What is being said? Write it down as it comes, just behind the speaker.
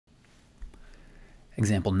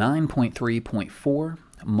Example 9.3.4,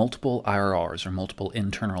 multiple IRRs, or multiple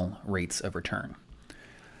internal rates of return.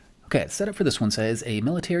 Okay, the setup for this one says a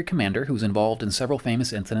military commander who was involved in several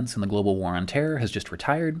famous incidents in the global war on terror has just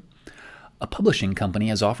retired. A publishing company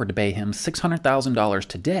has offered to pay him $600,000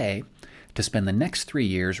 today to spend the next 3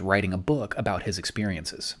 years writing a book about his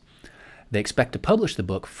experiences. They expect to publish the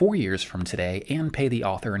book 4 years from today and pay the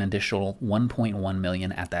author an additional $1.1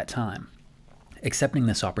 million at that time. Accepting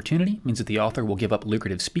this opportunity means that the author will give up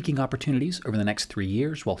lucrative speaking opportunities over the next 3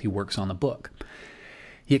 years while he works on the book.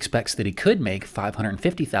 He expects that he could make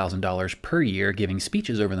 $550,000 per year giving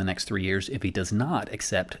speeches over the next 3 years if he does not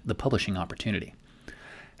accept the publishing opportunity.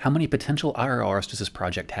 How many potential IRRs does this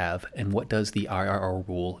project have, and what does the IRR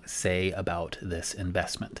rule say about this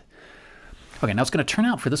investment? Okay, now it's going to turn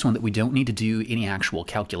out for this one that we don't need to do any actual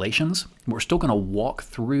calculations. We're still going to walk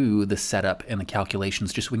through the setup and the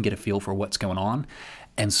calculations just so we can get a feel for what's going on,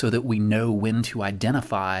 and so that we know when to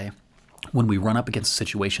identify when we run up against a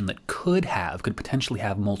situation that could potentially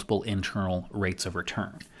have multiple internal rates of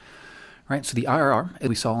return. All right, so the IRR, as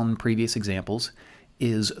we saw in previous examples,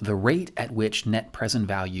 is the rate at which net present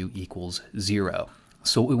value equals 0.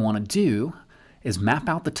 So what we want to do is map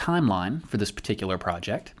out the timeline for this particular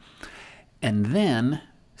project and then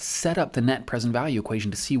set up the net present value equation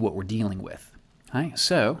to see what we're dealing with. All right,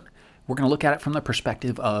 so we're going to look at it from the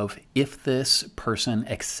perspective of if this person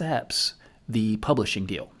accepts the publishing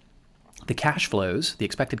deal. The cash flows, the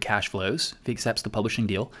expected cash flows, if he accepts the publishing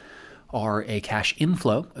deal, are a cash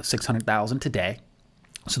inflow of $600,000 today.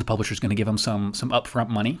 So the publisher's going to give him some upfront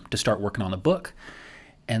money to start working on the book,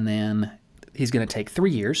 and then he's going to take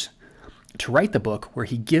 3 years to write the book where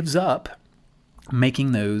he gives up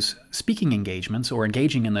making those speaking engagements or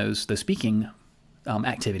engaging in those speaking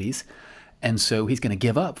activities, and so he's going to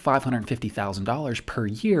give up $550,000 per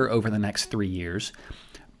year over the next 3 years.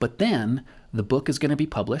 But then the book is going to be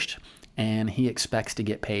published, and he expects to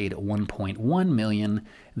get paid $1.1 million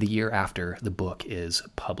the year after the book is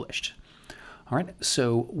published. All right,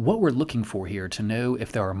 so what we're looking for here to know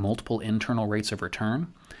if there are multiple internal rates of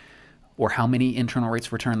return or how many internal rates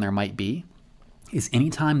of return there might be is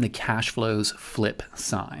anytime the cash flows flip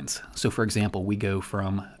signs. So for example, we go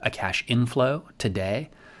from a cash inflow today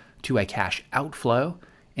to a cash outflow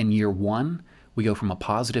in year 1. We go from a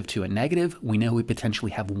positive to a negative. We know we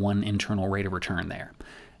potentially have one internal rate of return there.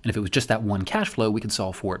 And if it was just that one cash flow, we could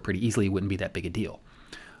solve for it pretty easily. It wouldn't be that big a deal.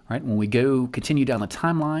 All right, when we continue down the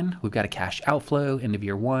timeline, we've got a cash outflow end of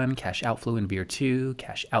year 1, cash outflow end of year 2,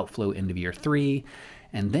 cash outflow end of year 3,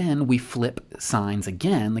 and then we flip signs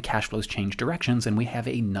again. The cash flows change directions, and we have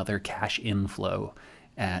another cash inflow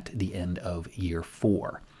at the end of year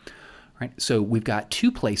 4. Right, so we've got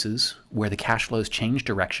 2 places where the cash flows change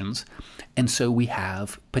directions, and so we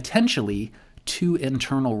have potentially 2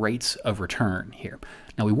 internal rates of return here.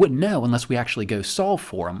 Now we wouldn't know unless we actually go solve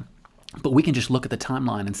for them, but we can just look at the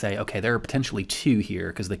timeline and say, okay, there are potentially 2 here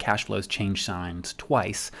because the cash flows change signs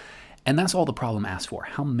twice, and that's all the problem asks for.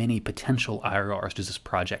 How many potential IRRs does this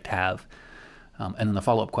project have? And then the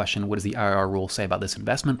follow-up question, what does the IRR rule say about this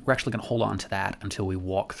investment? We're actually going to hold on to that until we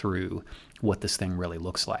walk through what this thing really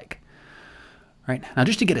looks like. All right, now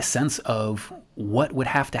just to get a sense of what would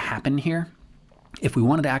have to happen here, if we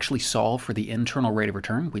wanted to actually solve for the internal rate of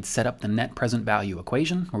return, we'd set up the net present value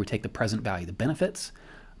equation where we take the present value of the benefits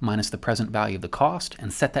minus the present value of the cost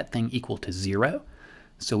and set that thing equal to 0.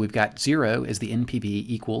 So we've got 0 as the NPV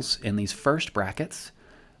equals, in these first brackets,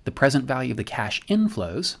 the present value of the cash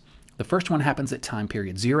inflows. The first one happens at time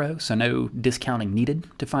period 0, so no discounting needed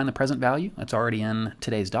to find the present value. That's already in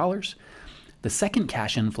today's dollars. The second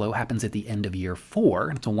cash inflow happens at the end of year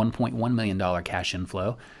 4. It's a $1.1 million cash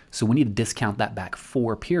inflow, so we need to discount that back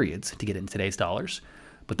 4 periods to get it in today's dollars.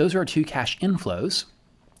 But those are our 2 cash inflows.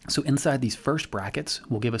 So inside these first brackets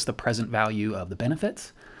will give us the present value of the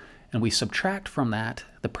benefits, and we subtract from that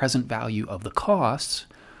the present value of the costs,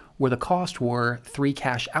 where the costs were 3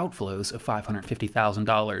 cash outflows of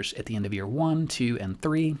 $550,000 at the end of year 1, 2, and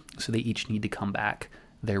 3, so they each need to come back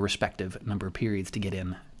their respective number of periods to get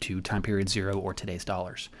in to time period 0 or today's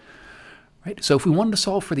dollars. Right? So if we wanted to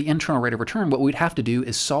solve for the internal rate of return, what we'd have to do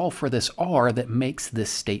is solve for this R that makes this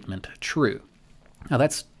statement true. Now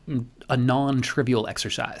that's a non-trivial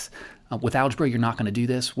exercise. With algebra, you're not going to do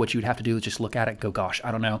this. What you'd have to do is just look at it, go, gosh,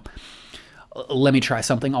 I don't know. Let me try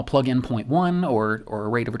something. I'll plug in 0.1 or a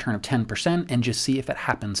rate of return of 10% and just see if it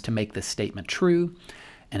happens to make this statement true.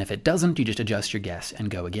 And if it doesn't, you just adjust your guess and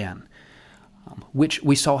go again. Which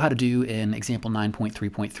we saw how to do in example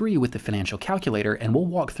 9.3.3 with the financial calculator, and we'll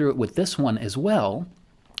walk through it with this one as well,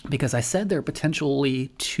 because I said there are potentially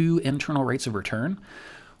 2 internal rates of return.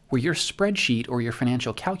 where your spreadsheet or your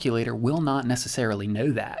financial calculator will not necessarily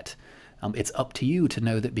know that. It's up to you to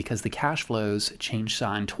know that because the cash flows change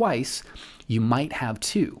sign twice, you might have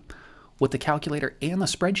two. What the calculator and the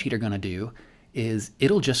spreadsheet are going to do is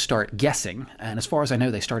it'll just start guessing. And as far as I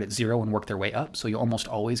know, they start at 0 and work their way up. So you'll almost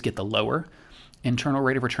always get the lower internal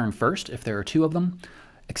rate of return first if there are two of them.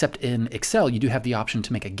 Except in Excel, you do have the option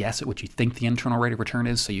to make a guess at what you think the internal rate of return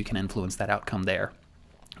is, so you can influence that outcome there.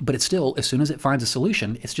 But it's still, as soon as it finds a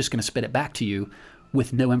solution, it's just going to spit it back to you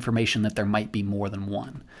with no information that there might be more than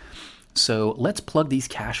one. So let's plug these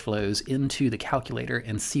cash flows into the calculator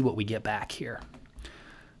and see what we get back here.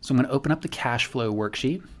 So I'm going to open up the cash flow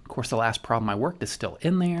worksheet. Of course, the last problem I worked is still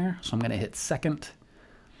in there, so I'm going to hit second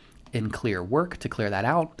in clear work to clear that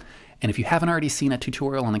out. And if you haven't already seen a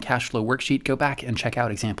tutorial on the cash flow worksheet, go back and check out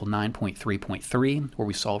example 9.3.3, where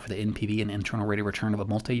we solve for the NPV and internal rate of return of a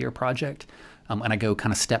multi-year project. And I go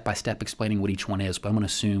kind of step by step explaining what each one is, but I'm going to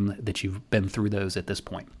assume that you've been through those at this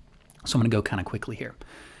point. So I'm going to go kind of quickly here.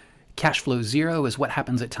 Cash flow 0 is what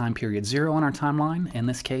happens at time period 0 on our timeline. In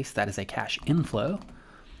this case, that is a cash inflow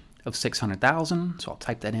of $600,000. So I'll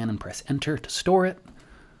type that in and press enter to store it.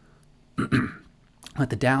 Let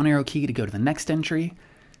the down arrow key to go to the next entry.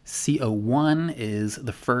 CO1 is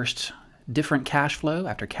the first different cash flow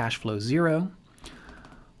after cash flow 0.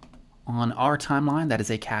 On our timeline, that is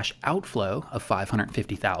a cash outflow of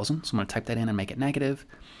 $550,000. So I'm going to type that in and make it negative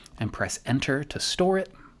and press enter to store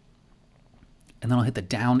it. And then I'll hit the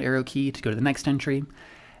down arrow key to go to the next entry.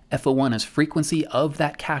 FO1 is frequency of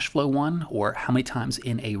that cash flow 1, or how many times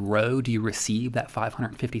in a row do you receive that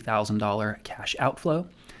 $550,000 cash outflow.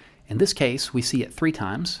 In this case, we see it 3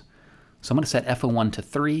 times. So I'm going to set FO1 to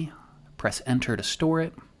 3, press enter to store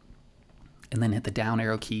it, and then hit the down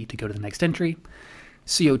arrow key to go to the next entry.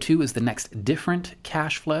 CO2 is the next different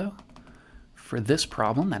cash flow. For this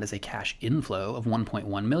problem, that is a cash inflow of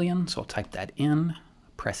 1.1 million. So I'll type that in,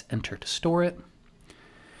 press enter to store it.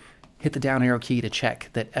 Hit the down arrow key to check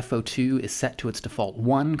that FO2 is set to its default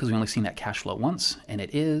 1, because we've only seen that cash flow once, and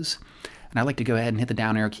it is. And I like to go ahead and hit the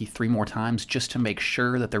down arrow key 3 more times just to make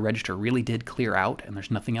sure that the register really did clear out and there's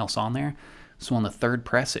nothing else on there. So on the third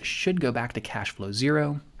press, it should go back to cash flow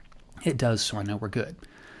 0. It does, so I know we're good.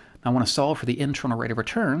 Now I want to solve for the internal rate of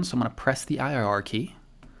return, so I'm going to press the IRR key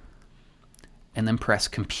and then press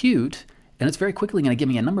compute, and it's very quickly going to give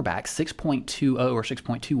me a number back, 6.20 or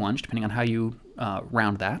 6.21, depending on how you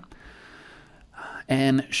round that.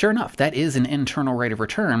 And sure enough, that is an internal rate of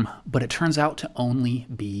return, but it turns out to only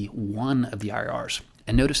be one of the IRRs.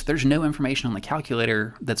 And notice there's no information on the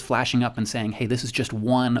calculator that's flashing up and saying, hey, this is just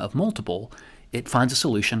one of multiple. It finds a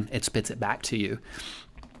solution, it spits it back to you.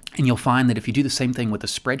 And you'll find that if you do the same thing with a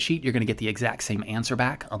spreadsheet, you're going to get the exact same answer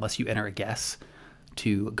back unless you enter a guess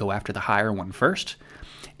to go after the higher one first.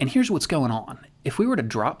 And here's what's going on. If we were to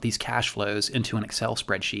drop these cash flows into an Excel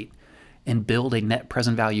spreadsheet and build a net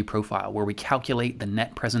present value profile where we calculate the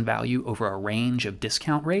net present value over a range of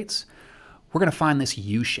discount rates, we're going to find this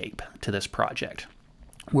U-shape to this project,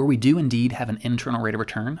 where we do indeed have an internal rate of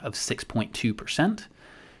return of 6.2%. And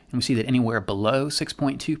we see that anywhere below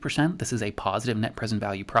 6.2%, this is a positive net present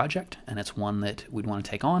value project, and it's one that we'd want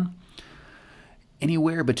to take on.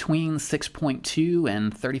 Anywhere between 6.2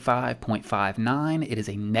 and 35.59, it is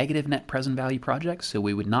a negative net present value project, so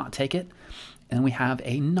we would not take it. And we have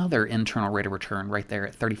another internal rate of return right there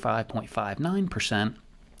at 35.59%,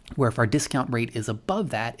 where if our discount rate is above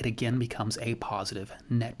that, it again becomes a positive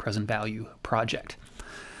net present value project.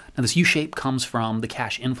 Now this U-shape comes from the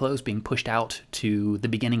cash inflows being pushed out to the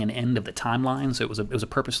beginning and end of the timeline, so it was a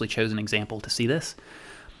purposely chosen example to see this.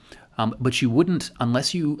 But you wouldn't,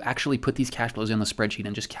 unless you actually put these cash flows in the spreadsheet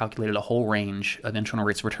and just calculated a whole range of internal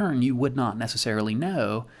rates of return, you would not necessarily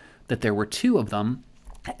know that there were 2 of them,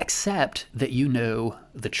 except that you know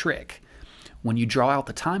the trick. When you draw out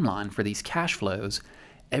the timeline for these cash flows,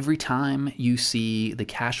 every time you see the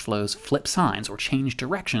cash flows flip signs or change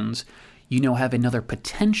directions, you now have another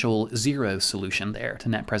potential 0 solution there to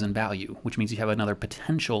net present value, which means you have another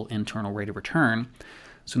potential internal rate of return.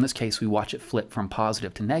 So in this case, we watch it flip from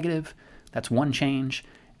positive to negative. That's one change.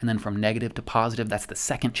 And then from negative to positive, that's the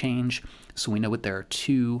second change. So we know that there are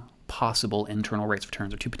 2 possible internal rates of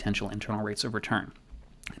returns, or 2 potential internal rates of return.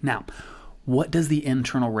 Now, what does the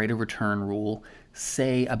internal rate of return rule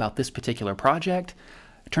say about this particular project?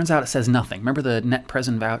 It turns out it says nothing. Remember the net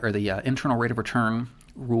present value, or the internal rate of return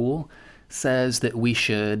rule says that we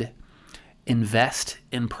should invest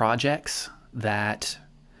in projects that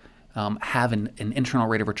have an internal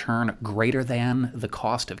rate of return greater than the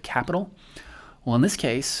cost of capital. Well, in this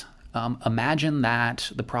case, imagine that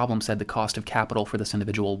the problem said the cost of capital for this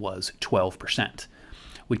individual was 12%.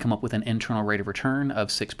 we'd come up with an internal rate of return of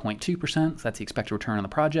 6.2%. So that's the expected return on the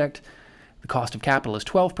project. The cost of capital is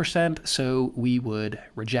 12%, so we would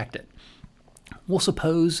reject it. We'll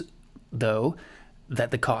suppose, though,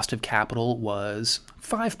 that the cost of capital was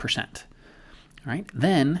 5%. Right?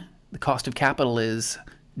 Then the cost of capital is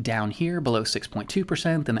down here below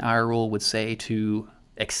 6.2%, then the IRR rule would say to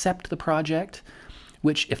accept the project,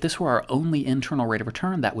 which if this were our only internal rate of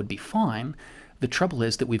return, that would be fine. The trouble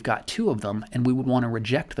is that we've got two of them, and we would want to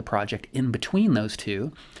reject the project in between those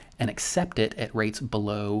two and accept it at rates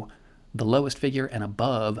below the lowest figure and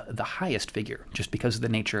above the highest figure, just because of the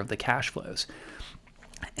nature of the cash flows.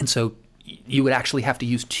 And so you would actually have to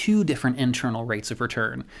use two different internal rates of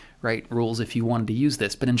return, right, rules if you wanted to use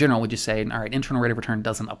this. But in general, we just say, all right, internal rate of return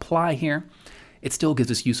doesn't apply here. It still gives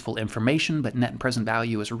us useful information, but net and present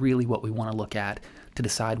value is really what we want to look at to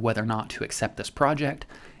decide whether or not to accept this project.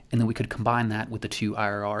 And then we could combine that with the two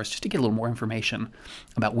IRRs just to get a little more information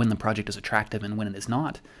about when the project is attractive and when it is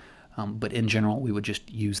not. But in general, we would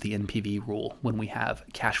just use the NPV rule when we have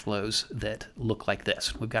cash flows that look like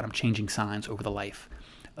this. We've got them changing signs over the life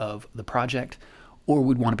of the project, or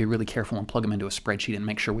we'd want to be really careful and plug them into a spreadsheet and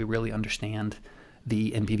make sure we really understand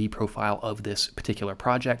the NPV profile of this particular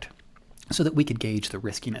project so that we could gauge the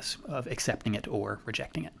riskiness of accepting it or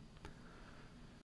rejecting it.